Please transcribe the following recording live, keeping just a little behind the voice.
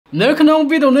នៅក្នុង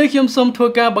វីដេអូនេះខ្ញុំសូមធ្វើ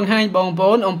ការបង្ហាញបងប្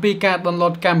អូនអំពីការ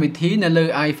download កម្មវិធីនៅលើ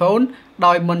iPhone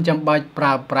ដោយមិនចាំបាច់ប្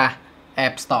រើប្រាស់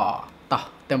App Store តោះ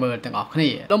ទៅមើលទាំងអស់គ្នា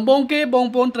ដំបូងគេបង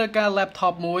ប្អូនត្រូវការ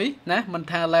laptop មួយណាមិន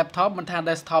ថា laptop មិនថា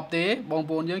desktop ទេបង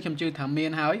ប្អូនយើងខ្ញុំជឿថាមា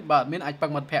នហើយបើអត់មានអាចប៉ឹ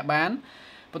កមិត្តភ័ក្តិបាន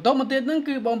បន្ទាប់មកទៀតហ្នឹង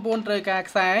គឺបងប្អូនត្រូវការ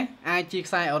ខ្សែអាចជា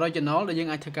ខ្សែ original ដែលយើង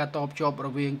អាចធ្វើការតភ្ជាប់រ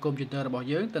វាង computer របស់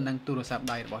យើងទៅនឹងទូរស័ព្ទ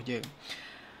ដៃរបស់យើង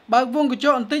បើកវងកញ្ច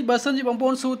ក់បន្តិចបើសិនជាបងប្អូ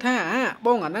នសួរថាប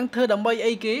ងអាហ្នឹងធ្វើដើម្បី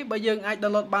អីគេបើយើងអាច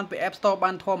download បានពី App Store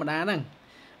បានធម្មតាហ្នឹង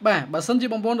បាទបើសិនជា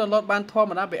បងប្អូន download បានធម្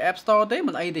មតាពី App Store ទេ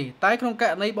មិនអីទេតែក្នុងក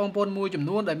រណីបងប្អូនមួយចំ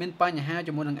នួនដែលមានបញ្ហា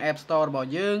ជាមួយនឹង App Store របស់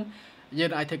យើង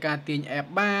អាចធ្វើការទាញ App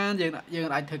បានយើង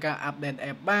អាចធ្វើការ update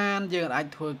App បានយើងអាច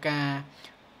ធ្វើការ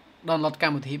download ក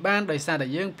ម្មវិធីបានដោយសារតែ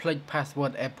យើងភ្លេច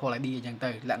password Apple ID អញ្ចឹងទៅ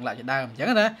លក្ខណៈជាដើមអញ្ចឹង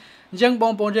ណាអញ្ចឹងប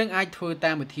ងប្អូនយើងអាចធ្វើ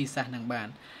តាមវិធីសាស្ត្រហ្នឹងបាន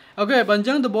អូខេបើអញ្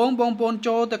ចឹងដំបូងបងប្អូន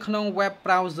ចូលទៅក្នុង web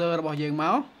browser របស់យើងម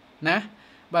កណា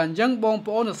បើអញ្ចឹងបង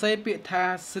ប្អូនសរសេរពាក្យថា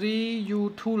 3u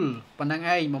tool ប៉ុណ្ណឹង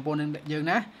ឯងបងប្អូនយើង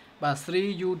ណាបាទ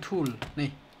 3u tool នេះ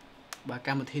បាទក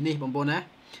ម្មវិធីនេះបងប្អូនណា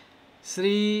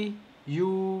 3u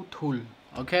tool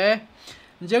អូខេ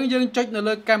អញ្ចឹងយើងចុចនៅ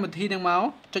លើកម្មវិធីហ្នឹងមក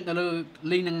ចុចនៅលើ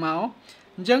link ហ្នឹងមក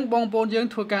អញ្ចឹងបងប្អូនយើង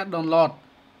ធ្វើការ download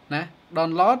ណា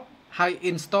download ហើយ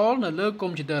install នៅលើ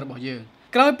computer របស់យើង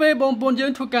ក្រោយពេលបងប្អូនយើ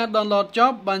ងធ្វើការ download ច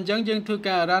ប់បាទអញ្ចឹងយើងធ្វើ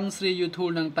ការ run 3u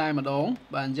tool នឹងតែម្ដង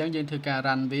បាទអញ្ចឹងយើងធ្វើការ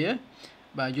run វា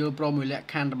បាទយល់ព្រមមួយលក្ខ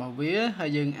ខណ្ឌរបស់វាហើយ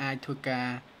យើងអាចធ្វើការ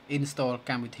install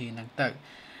កម្មវិធីហ្នឹងទៅ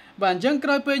បាទអញ្ចឹងក្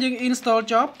រោយពេលយើង install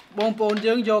ចប់បងប្អូន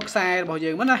យើងយកខ្សែរបស់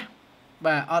យើងមកណា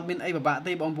បាទអត់មានអីពិបាក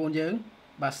ទេបងប្អូនយើង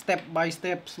បាទ step by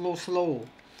step slow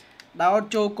ដោត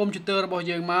ចូល computer របស់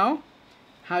យើងមក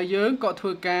ហើយយើងក៏ធ្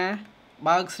វើការ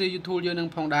បើក 3u tool យើងនឹង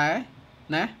ផងដែរ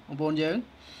ណាបងប្អូនយើង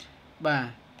បាទ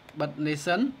បិទ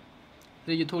lesson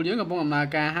 3u tool យើងកំពុងដំណើរ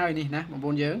ការហើយនេះណាបងប្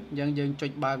អូនយើងអញ្ចឹងយើងចុ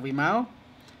ចបើកវាមក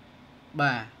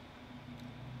បាទ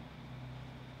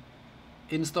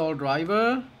install driver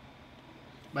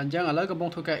បាទអញ្ចឹងឥឡូវកំពុង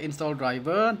ធ្វើការ install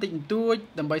driver បន្តិចបន្តួច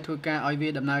ដើម្បីធ្វើការឲ្យវា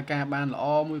ដំណើរការបានល្អ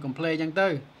មួយ complete អញ្ចឹងទៅ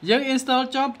យើង install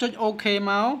ចប់ចុច OK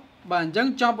មកបាទអញ្ចឹង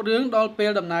ចប់រឿងដល់ពេ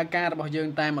លដំណើរការរបស់យើង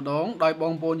តែម្ដងដោយប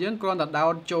ងប្អូនយើងគ្រាន់តែដោ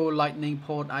តចូល Lightning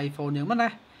port iPhone យើងមកណា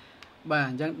បាទ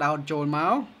អញ្ចឹងដោតចូលម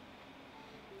ក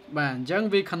បាទអញ្ចឹង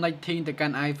វា connecting ទៅកា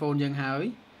ន់ iPhone យើងហើ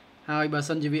យបើ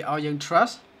សិនជាវាឲ្យយើង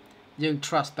trust យើង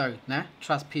trust ទៅណា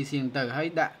trust PC ហ្នឹងទៅហើយ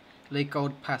ដាក់លេខកូដ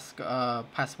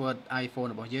password iPhone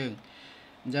របស់យើង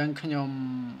អញ្ចឹងខ្ញុំ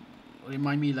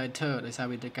remind me later ដោយសារ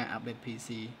វាត្រូវការ update PC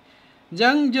អញ្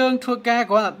ចឹងយើងធ្វើការ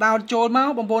គ្រាន់តែដោតចូលមក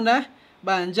បងប្អូនណា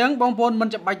បាទអញ្ចឹងបងប្អូនមិន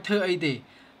ចាំបាច់ធ្វើអីទេ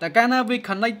តែកាលណាវា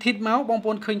connected មកបងប្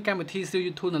អូនឃើញកម្មវិធី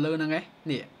YouTube នៅលើហ្នឹងឯង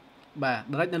នេះបាទ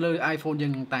direct នៅលើ iPhone យើ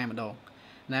ងនឹងតែម្ដង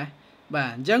ណាបាទ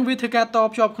អញ្ចឹងវាធ្វើការត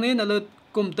ភ្ជាប់គ្នានៅលើ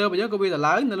កុំព្យូទ័ររបស់យើងក៏វា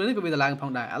ឡើងនៅលើនេះក៏វាឡើងផ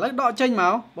ងដែរឥឡូវដកចេញម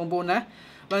កបងប្អូនណា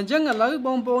បាទអញ្ចឹងឥឡូវប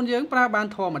ងប្អូនយើងប្រើបាន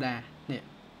ធម្មតានេះ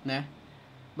ណា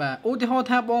បាទឧទាហរណ៍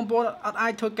ថាបងប្អូនអត់អា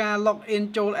ចធ្វើការ log in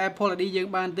ចូល Apple ID យើង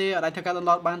បានទេអត់អាចធ្វើការ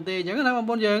download បានទេអញ្ចឹងណាបង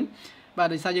ប្អូនយើងបាទ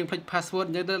ដោយសារយើងភ្លេច password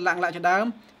អញ្ចឹងទៅលាក់ជាដើម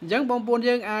អញ្ចឹងបងប្អូន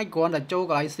យើងអាចគ្រាន់តែចូល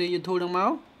កន្លែង 3u tool ហ្នឹងម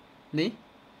កនេះ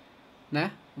ណា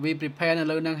វា prepare នៅ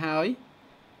លើហ្នឹងហើយ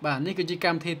បាទនេះគឺជាក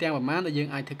ម្មវិធីទាំងប្រមាណដែលយើង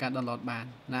អាចធ្វើការ download បាន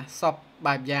ណាសព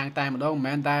បែបយ៉ាងតែម្ដងមិន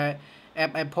មែនតែ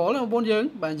app Apple ទេបងប្អូនយើង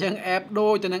បាទអញ្ចឹង app ដូ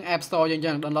ចទៅនឹង App Store យើងអញ្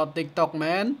ចឹង download TikTok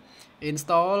មែន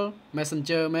install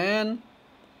Messenger មែន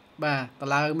បាទត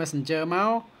ឡើង Messenger ម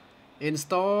ក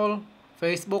install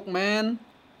Facebook មែន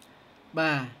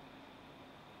បាទ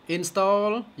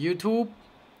install YouTube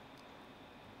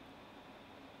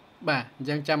បាទអញ្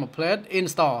ចឹងចាំមក plate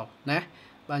install ណា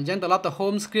បាទអញ្ចឹងត្រឡប់ទៅ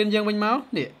home screen យើងវិញមក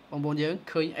នេះបងប្អូនយើង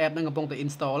ឃើញ app ហ្នឹងកំពុងតែ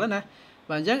install ហើយណា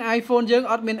បាទអញ្ចឹង iPhone យើង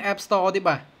អត់មាន App Store ទេ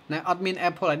បាទណាអត់មាន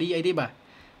Apple ID អីទេបាទ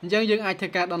អញ្ចឹងយើងអាចធ្វើ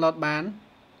ការ download បាន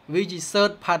វាជា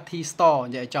third party store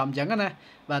និយាយចំអញ្ចឹងណា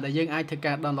បាទដែលយើងអាចធ្វើ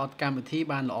ការ download កម្មវិធី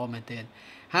បានល្អមែនទែន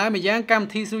ហើយម្យ៉ាងកម្មវិ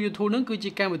ធី YouTube ហ្នឹងគឺជា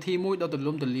កម្មវិធីមួយដ៏ទូ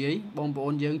លំទូលាយបងប្អូ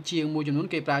នយើងជាងមួយចំនួន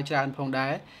គេប្រើច្រើនផងដែ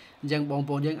រអញ្ចឹងបង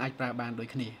ប្អូនយើងអាចប្រើបានដូច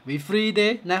គ្នាវា free ទេ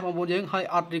ណាបងប្អូនយើងហើយ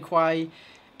អត់ require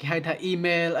គេហៅថា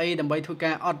email អីដើម្បីធ្វើ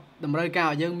ការអត់តម្រូវការ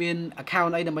ឲ្យយើងមាន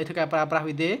account អីដើម្បីធ្វើការប្រើប្រាស់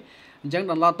វាទេអញ្ចឹង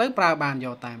download ទៅប្រើបានយ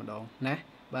កតែម្ដងណា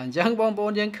បាទអញ្ចឹងបងប្អូ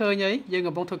នយើងឃើញអីយើង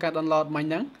កំពុងធ្វើការ download មិញ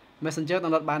ហ្នឹង Messenger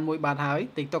download បានមួយបាត់ហើយ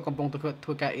TikTok កំពុងធ្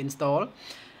វើការ install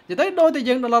និយាយទៅដូចតែ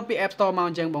យើង download ពី App Store មក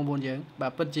អញ្ចឹងបងប្អូនយើងបា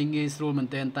ទពិតជាងាយស្រួលមែន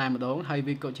ទែនតែម្ដងហើយ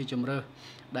វាក៏ជាជម្រើស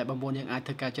ដែលបងប្អូនយើងអាច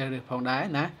ធ្វើការជ្រើសរើសផងដែរ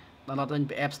ណា download ចេញ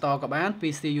ពី App Store ក៏បានពី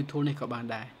 3u tool នេះក៏បាន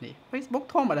ដែរនេះ Facebook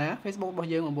ធម្មតា Facebook របស់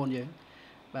យើងបងប្អូនយើង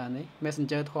បាទនេះ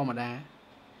Messenger ធម្មតា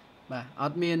បាទអ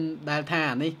ត់មានដែលថា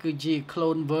នេះគឺជា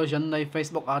clone version នៃ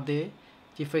Facebook អត់ទេ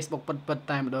ជា Facebook ពិត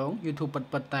តែម្ដង YouTube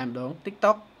ពិតតែម្ដង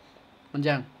TikTok មិន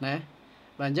ចឹងណា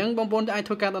បាទអញ្ចឹងបងប្អូនអាច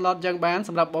ធ្វើការ download ចឹងបានស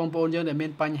ម្រាប់បងប្អូនយើងដែលមា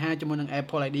នបញ្ហាជាមួយនឹង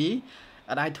Apple ID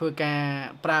អត់អាចធ្វើការ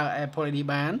ប្រើ Apple ID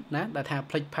បានណាដែលថា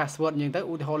ភ្លេច password អញ្ចឹងទៅ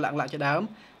ឧទាហរណ៍លាក់ជាដើម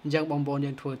អញ្ចឹងបងប្អូន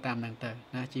យើងធ្វើតាមហ្នឹងទៅ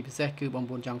ណាជាពិសេសគឺបង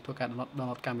ប្អូនចង់ធ្វើការ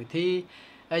download កម្មវិធី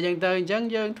ហើយអញ្ចឹងទៅអញ្ចឹង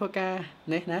យើងធ្វើការ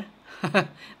នេះណា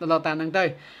download តាមហ្នឹងទៅ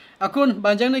អរគុណ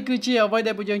បាទអញ្ចឹងនេះគឺជាអ្វី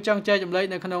ដែលពួកយើងចង់ចែកចម្លែក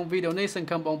នៅក្នុងវីដេអូនេះសង្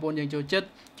ឃឹមបងប្អូនយើងចូលចិត្ត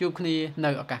ជួបគ្នានៅ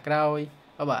ឱកាសក្រោយ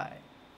បាយបាយ